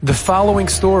The following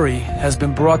story has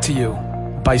been brought to you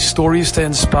by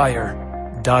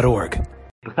StoriesToInspire.org.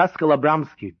 Pascal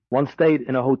Abramsky once stayed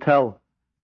in a hotel,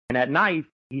 and at night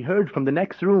he heard from the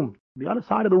next room, the other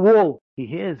side of the wall, he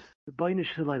hears the Boine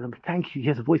Shalom, thank you. He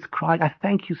has a voice crying, I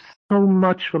thank you so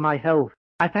much for my health.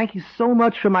 I thank you so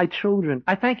much for my children.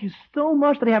 I thank you so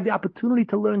much that I have the opportunity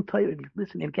to learn Torah and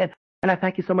listen again. And I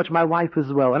thank you so much, my wife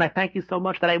as well. And I thank you so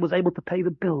much that I was able to pay the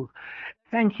bills.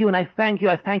 Thank you, and I thank you.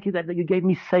 I thank you that you gave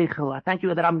me seichel. I thank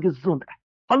you that I'm gesund.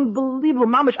 Unbelievable,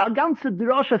 mamish, a ganze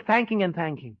drosha thanking and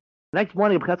thanking. Next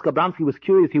morning, Pascal Abramsky was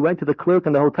curious. He went to the clerk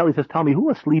in the hotel. He says, tell me, who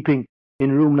was sleeping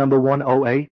in room number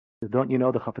 108? He says, don't you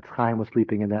know the Chafetz Chaim was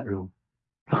sleeping in that room?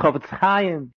 The Chafetz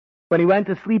Chaim, when he went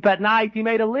to sleep at night, he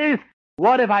made a list.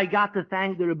 What have I got to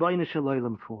thank the Rebbeinu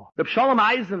Shalom for? Reb Shalom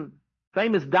Eisen,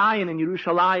 famous Dayan in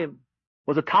Yerushalayim,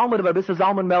 was a Talmud of Rabbi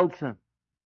Zalman Meltzer.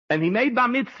 And he made bar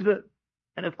mitzvah.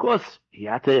 And of course, he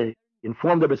had to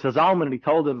inform Rabbi Zalman, and he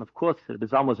told him, of course, Rabbi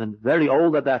Zalman was very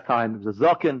old at that time. He was a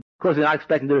zokin. Of course, he's not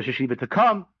expecting the Rosh Hashiva to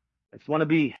come. I just want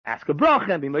to ask a bracha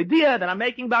and be moidia that I'm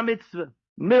making bar mitzvah.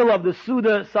 Middle of the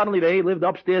Suda, suddenly they lived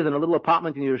upstairs in a little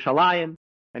apartment in Yerushalayim.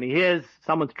 And he hears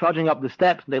someone's trudging up the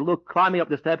steps, and they look, climbing up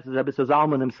the steps, is Rabbi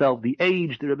Zalman himself, the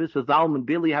aged Rabbi Zalman,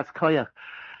 Billy has koyach.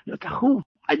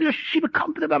 I did a Shiva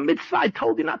come to the bar mitzvah. I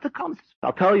told you not to come.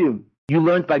 I'll tell you, you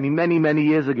learned by me many, many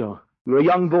years ago. You were a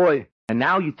young boy, and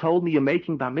now you told me you're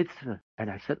making bar mitzvah. And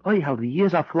I said, oh, how the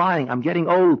years are flying. I'm getting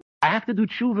old. I have to do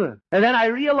tshuva. And then I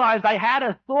realized I had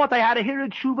a thought. I had to hear a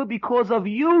tshuva because of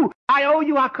you. I owe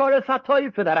you Hakarat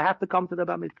for that. I have to come to the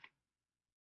bar mitzvah.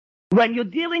 When you're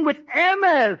dealing with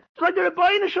emes, it's like the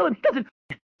Rebbeinu Shalom. He doesn't.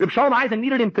 Reb Shalom Eisen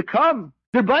needed him to come.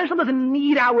 The Rebbeinu Shalom doesn't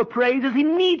need our praises. He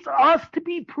needs us to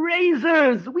be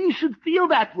praisers. We should feel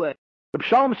that way. Reb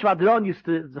Shalom Shvadron used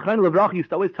to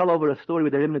always tell over a story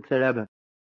with the Rimnitzer Rebbe.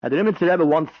 And the Rimnitzer Rebbe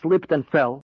once slipped and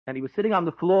fell, and he was sitting on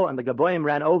the floor, and the Gaboyim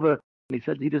ran over, and he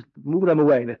said, he just moved them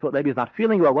away. They thought maybe he's not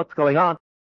feeling well. What's going on?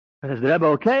 And says the Rebbe,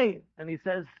 okay? And he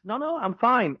says, no, I'm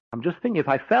fine. I'm just thinking, if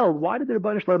I fell, why did the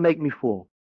Rebbeinu Shalom make me fall?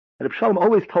 And Reb Shalom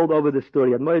always told over this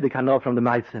story, and Moed Kanov from the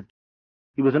Meitzen.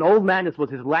 He was an old man. This was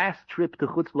his last trip to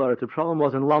Chutz La'aretz. Reb Shalom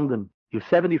was in London. He was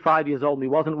 75 years old, and he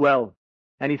wasn't well.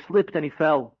 And he slipped and he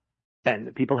fell.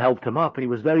 And people helped him up, and he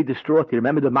was very distraught. He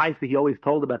remembered the Meister he always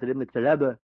told about the Rimnitzer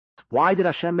Rebbe. Why did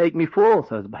Hashem make me fall?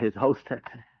 So his host said,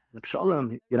 Reb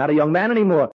Shalom, you're not a young man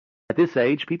anymore. At this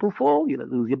age, people fall. You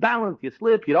lose your balance, you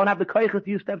slip, you don't have the koyach a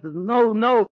few steps.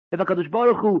 No. If HaKadosh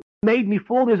Baruch Hu made me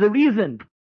fall, there's a reason.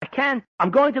 I can't.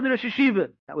 I'm going to the Rosh Hashiva.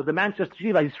 That was the Manchester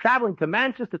Shiva. He's traveling to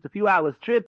Manchester. It's a few hours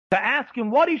trip to ask him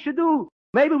what he should do.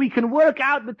 Maybe we can work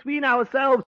out between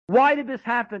ourselves. Why did this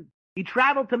happen? He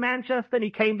traveled to Manchester and he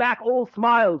came back all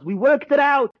smiles. We worked it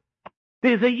out.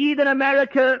 There's a Yid in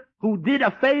America who did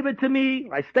a favor to me.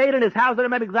 I stayed in his house. I don't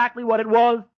remember exactly what it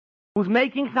was. Who's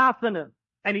making chasana.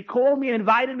 And he called me and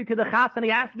invited me to the chasana.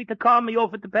 He asked me to come. He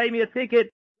offered to pay me a ticket.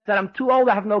 Said, I'm too old.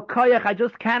 I have no koyach. I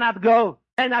just cannot go.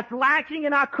 And that's lacking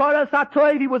in Hakarat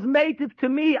Hatov. He was native to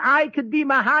me. I could be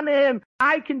Mahanim.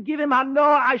 I can give him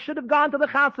Hanoah. I should have gone to the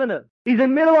Chasana. He's in the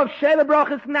middle of Sheva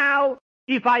Brachas now.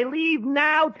 If I leave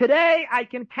now, today, I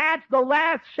can catch the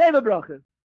last Sheva Brachas.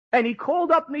 And he called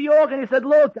up New York and he said,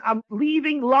 look, I'm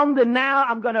leaving London now.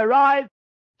 I'm going to arrive.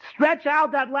 Stretch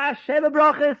out that last Sheva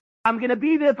Brachas. I'm going to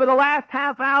be there for the last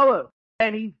half hour.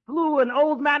 And he flew, an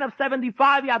old man of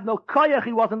 75. He had no koyach.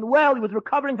 He wasn't well. He was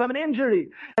recovering from an injury.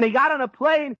 And he got on a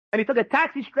plane, and he took a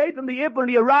taxi straight from the airport, and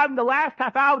he arrived in the last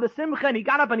half hour of the simcha, and he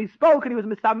got up and he spoke, and he was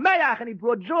misameach, and he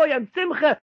brought joy and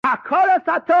simcha. Hakarat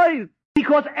Hatov,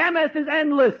 because emes is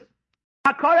endless.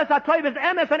 Hakarat Hatov is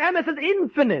emes, and emes is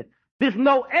infinite. There's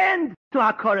no end to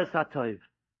Hakarat Hatov.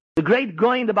 The great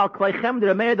Goin, the Baal Kleichem, the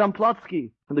Rameir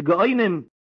Damplotsky, and the Goinim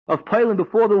of Poland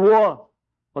before the war.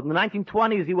 But in the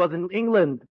 1920s, he was in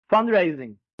England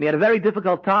fundraising. He had a very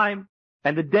difficult time.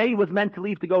 And the day he was meant to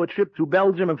leave to go a trip through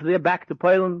Belgium and from there back to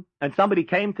Poland. And somebody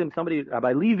came to him,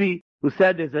 Rabbi Levy, who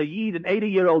said there's a Yid, an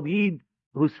 80-year-old Yid,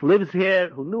 who lives here,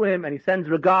 who knew him, and he sends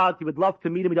regards. He would love to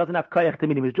meet him. He doesn't have koyach to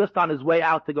meet him. He's just on his way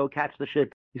out to go catch the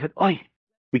ship. He said, oi,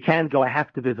 we can't go. I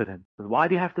have to visit him. He said, why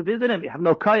do you have to visit him? You have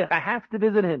no koyach. I have to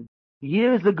visit him.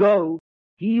 Years ago,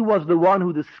 he was the one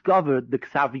who discovered the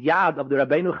Ksav Yad of the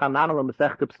Rabbeinu Chanan al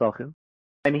Masechta Pesachim,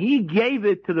 and he gave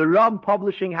it to the Ram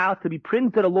Publishing House to be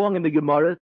printed along in the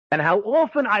Gemara. And how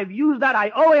often I've used that,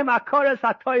 I owe him Hakarat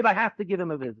Hatov. I have to give him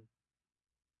a visit.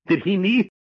 Did he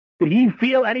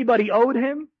feel anybody owed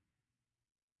him?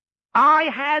 I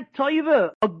had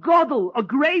Toiva, a Gadol, a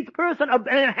great person, an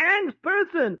enhanced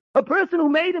person, a person who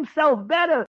made himself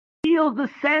better. He feels the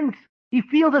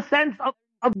sense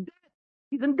of debt.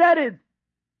 He's indebted.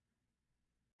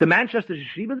 The Manchester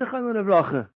Yeshiva, the Chaylan of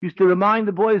Racha, used to remind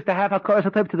the boys to have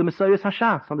Hakarat Hatov to the Messiah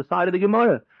Hashas on the side of the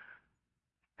Gemara.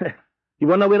 You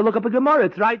want to know where to look up a Gemara?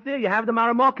 It's right there. You have the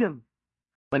Maramokim.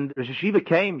 When Rosh Yeshiva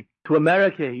came to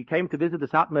America, he came to visit the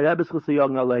Satmar Rebbe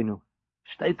Chusayogn Aleinu.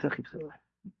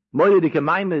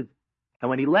 And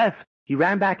when he left, he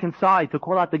ran back inside to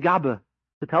call out the Gabba,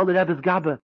 to tell the Rebbe's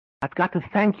Gabba, I've got to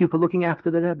thank you for looking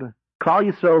after the Rebbe.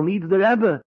 Klal Yisrael needs the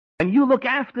Rebbe. And you look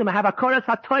after him. I have Hakarat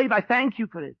Hatov. I thank you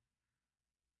for it.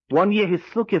 One year his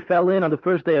sukkah fell in on the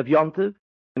first day of Yom Tov,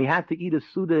 and he had to eat a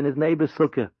Suda in his neighbor's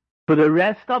sukkah. For the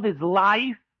rest of his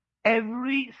life,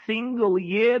 every single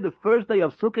year, the first day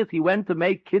of Sukkot, he went to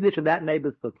make Kiddush in that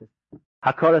neighbor's sukkah.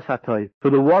 Hakarat Hatov.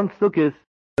 For the one sukkah,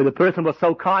 where the person was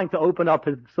so kind to open up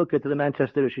his sukkah to the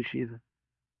Manchester Yeshiva.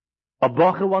 A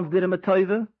Bocher once did him a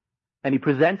tova, and he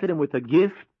presented him with a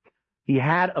gift. He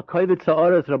had a Kovetz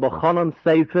Ha'aretz Rabbi Chanan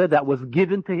Sefer that was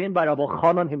given to him by Rabbi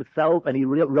Chanan himself, and he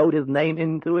wrote his name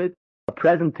into it. A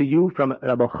present to you from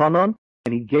Rabbi Chanan,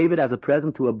 and he gave it as a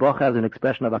present to a Bocher as an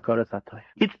expression of Hakarat Hatov.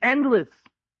 It's endless.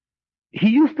 He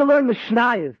used to learn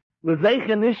Mishnayos,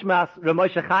 L'zeicha Nishmas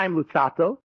Ramosha Chaim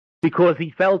Lutzato, because he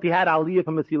felt he had Aliyah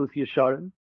from Mesilas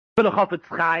Yesharim, for the Chafetz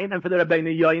Chaim and for the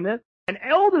Rabbeinu Yoina. And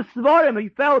all the Svarim he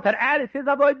felt had added his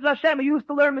Avodah Hashem. He used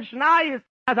to learn Mishnayos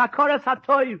as Hakarat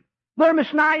Hatov. Learn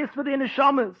Mishnayos for the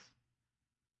Neshamas.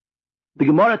 The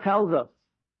Gemara tells us,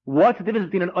 what's the difference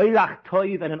between an Oirach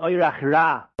Toiv and an Oirach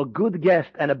Ra? A good guest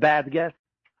and a bad guest.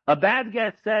 A good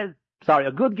guest says,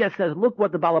 look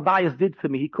what the Balabayas did for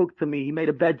me. He cooked for me. He made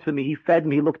a bed for me. He fed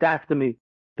me. He looked after me.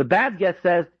 The bad guest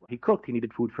says, he cooked. He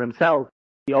needed food for himself.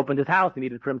 He opened his house. He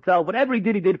needed it for himself. Whatever he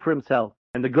did for himself.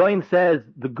 And the Goyim says,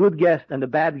 the good guest and the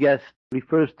bad guest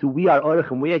refers to we are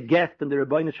Orchim. We are guests in the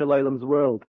Rebbeinu Shalom's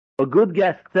world. A good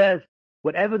guest says,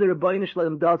 whatever the Rebbeinu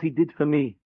Shalom does, he did for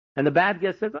me. And the bad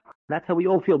guest says, that's how we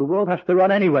all feel. The world has to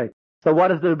run anyway. So what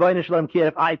does the Rebbeinu Shalom care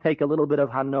if I take a little bit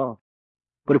of Hana?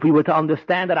 But if we were to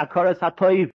understand that Hakarat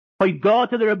Hatov, Hoidah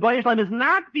to the Rebbeinu Shalom, is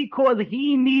not because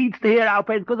he needs to hear our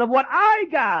praise, because of what I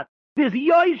got. This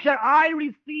Yosher I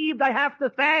received, I have to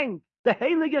thank. The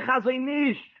Heilige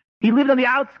Chazon Ish. He lived on the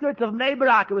outskirts of Bnei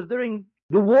Brak. It was during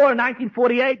the war in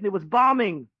 1948, and it was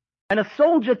bombing. And a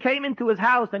soldier came into his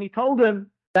house, and he told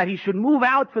him that he should move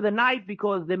out for the night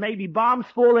because there may be bombs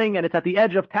falling, and it's at the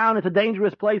edge of town. It's a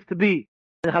dangerous place to be.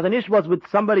 And Chazon Ish was with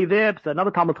somebody there,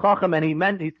 another Talmud Chacham, and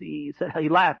he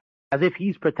laughed, as if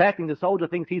he's protecting. The soldier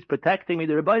thinks he's protecting me.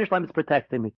 The Rebbeinu Shalom is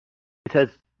protecting me. He says,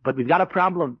 but we've got a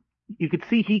problem. You could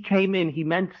see he came in, he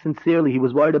meant sincerely, he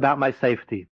was worried about my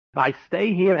safety. If I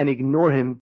stay here and ignore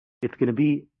him, it's going to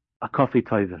be a coffee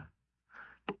toiver.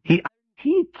 He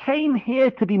came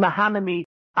here to be Mahanami.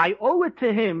 I owe it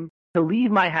to him to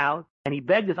leave my house, and he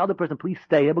begged this other person, please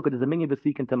stay here, because there's a minyan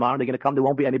v'sikin tomorrow. They're going to come, there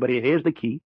won't be anybody here. Here's the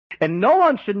key. And no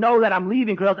one should know that I'm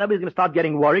leaving, because else everybody's going to start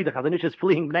getting worried. The Chazon Ish is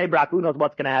fleeing Bnei Brak. Who knows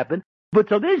what's going to happen? But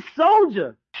so this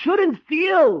soldier shouldn't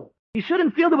feel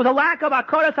there was a lack of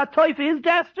Hakarat Hatov for his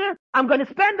gesture. I'm going to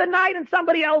spend the night in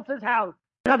somebody else's house.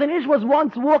 Chazon Ish was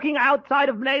once walking outside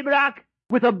of Bnei Brak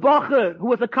with a bocher who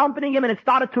was accompanying him, and it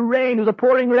started to rain. It was a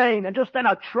pouring rain. And just then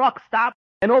a truck stopped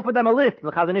and offered them a lift.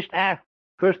 And the Chazon Ish asked,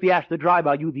 first he asked the driver,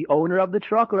 are you the owner of the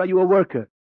truck or are you a worker?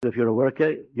 If you're a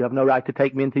worker, you have no right to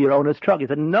take me into your owner's truck. He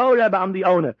said, no, Rebbe, I'm the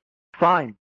owner.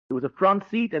 Fine. There was a front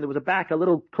seat and there was a back, a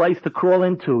little place to crawl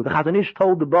into. The Chazon Ish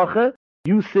told the bocher,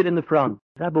 you sit in the front.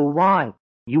 Rebbe, why?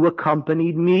 You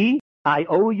accompanied me. I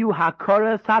owe you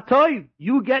Hakarat Hatov.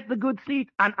 You get the good seat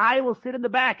and I will sit in the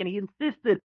back. And he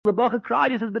insisted. The bocher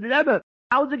cried. He says, but Rebbe,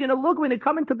 how's it going to look when they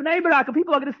come into Bnei Brak and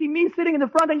people are going to see me sitting in the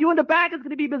front and you in the back? It's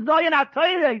going to be Bezoyan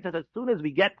HaTorah. He says, as soon as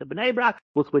we get to Bnei Brak,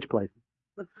 we'll switch places.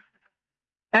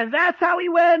 And that's how he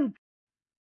went.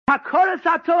 Hakarat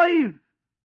Hatov.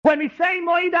 When we say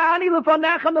Moida Ani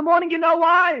Lefanech in the morning, you know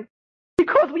why?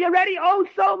 Because we already owe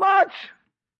so much.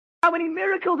 How many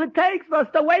miracles it takes for us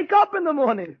to wake up in the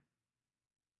morning.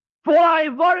 For our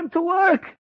Ephraim to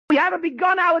work. We haven't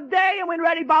begun our day and we're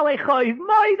ready. Balei Choiv.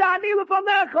 Moida Ani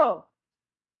Lefanech.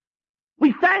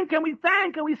 We thank and we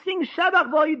sing Shevach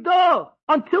V'Odah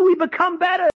until we become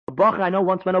better. A Bacher I know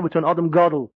once went over to an Adam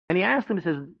Gadol, and he asked him, he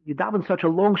says, you daven such a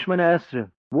long Shemona Esrei.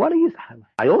 What are you?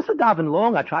 I also daven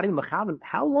long. I tried in Mechavan.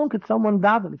 How long could someone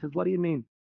daven? He says, what do you mean?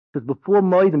 He says, before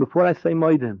I say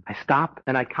Moedim, I stop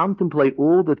and I contemplate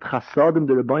all the chasadim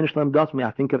the Rebbeinu Shalom does for me.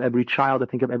 I think of every child. I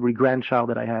think of every grandchild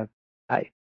that I have.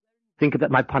 I think of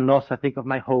my panos. I think of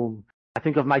my home. I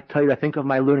think of my Torah. I think of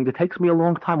my learning. It takes me a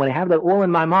long time. When I have that all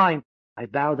in my mind, I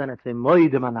bow down and say,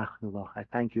 Moedim anachnu lach. I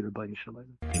thank you, Rebbeinu Shalom.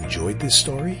 Enjoyed this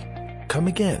story? Come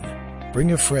again.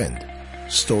 Bring a friend.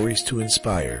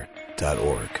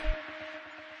 StoriesToInspire.org